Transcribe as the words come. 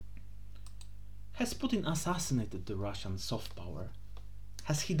Has Putin assassinated the Russian soft power?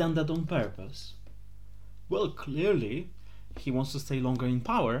 Has he done that on purpose? Well, clearly, he wants to stay longer in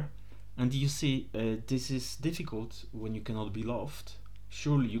power, and you see, this is difficult when you cannot be loved.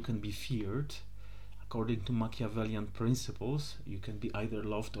 Surely you can be feared. According to Machiavellian principles, you can be either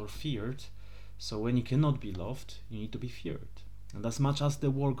loved or feared. So when you cannot be loved, you need to be feared. And as much as the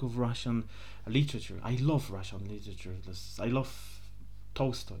work of Russian literature, I love Russian literature. I love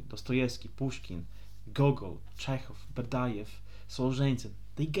Tolstoy, Dostoevsky, Pushkin, Gogol, Chekhov, Badaev, Solzhenitsyn.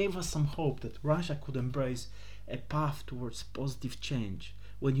 They gave us some hope that Russia could embrace a path towards positive change.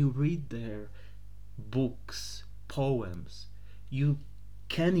 When you read their books, poems, you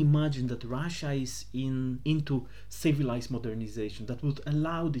can imagine that Russia is into civilized modernization that would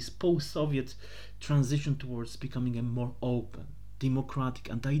allow this post-Soviet transition towards becoming a more open, democratic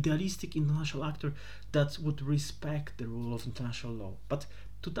and idealistic international actor that would respect the rule of international law. But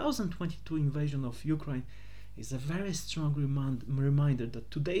 2022 invasion of Ukraine is a very strong reminder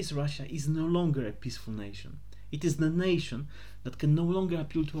that today's Russia is no longer a peaceful nation. It is the nation that can no longer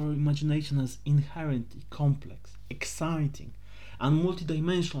appeal to our imagination as inherently complex, exciting, and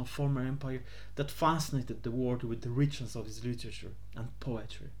multidimensional former empire that fascinated the world with the richness of its literature and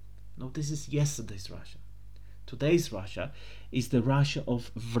poetry. No, this is yesterday's Russia. Today's Russia is the Russia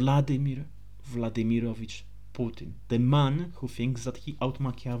of Vladimir Vladimirovich Putin, the man who thinks that he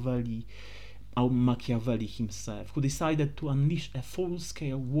out-Machiavelli himself, who decided to unleash a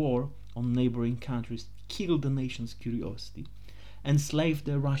full-scale war on neighboring countries, kill the nation's curiosity, enslave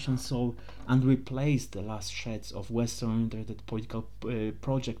the Russian soul, and replace the last shreds of Western-oriented political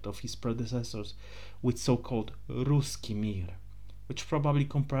project of his predecessors with so-called Ruski Mir, which probably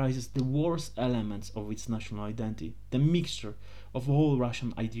comprises the worst elements of its national identity, the mixture of all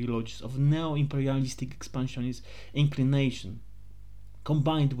Russian ideologies of neo-imperialistic expansionist inclination,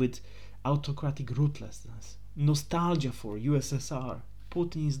 combined with autocratic ruthlessness, nostalgia for USSR,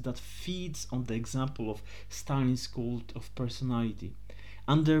 Putin that feeds on the example of Stalin's cult of personality,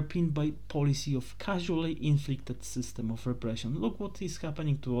 underpinned by policy of casually inflicted system of repression. Look what is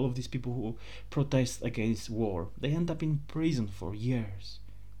happening to all of these people who protest against war. They end up in prison for years.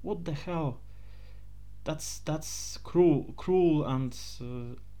 What the hell? That's cruel and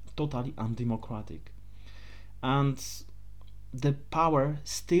totally undemocratic. And the power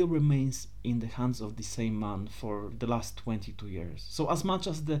still remains in the hands of the same man for the last 22 years. So as much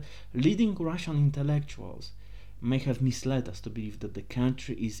as the leading Russian intellectuals may have misled us to believe that the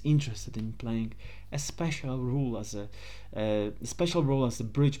country is interested in playing a special role as a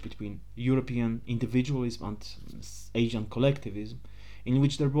bridge between European individualism and Asian collectivism, in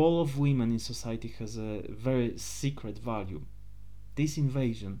which the role of women in society has a very secret value, this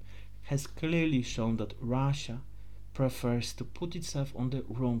invasion has clearly shown that Russia prefers to put itself on the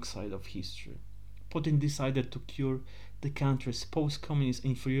wrong side of history. Putin decided to cure the country's post-communist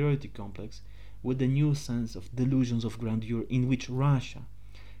inferiority complex with a new sense of delusions of grandeur in which Russia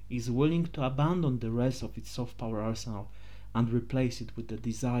is willing to abandon the rest of its soft power arsenal and replace it with the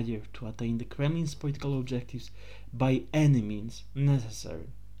desire to attain the Kremlin's political objectives by any means necessary.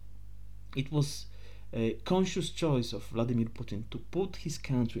 It was a conscious choice of Vladimir Putin to put his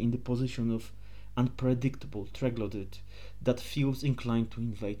country in the position of unpredictable troglodyte that feels inclined to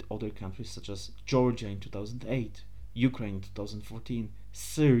invade other countries such as Georgia in 2008, Ukraine in 2014,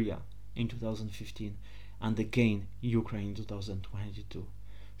 Syria in 2015, and again Ukraine in 2022.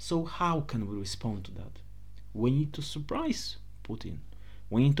 So how can we respond to that? We need to surprise Putin.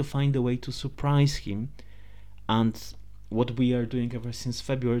 We need to find a way to surprise him, and what we are doing ever since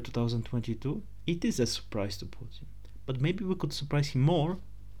February 2022, it is a surprise to Putin. But maybe we could surprise him more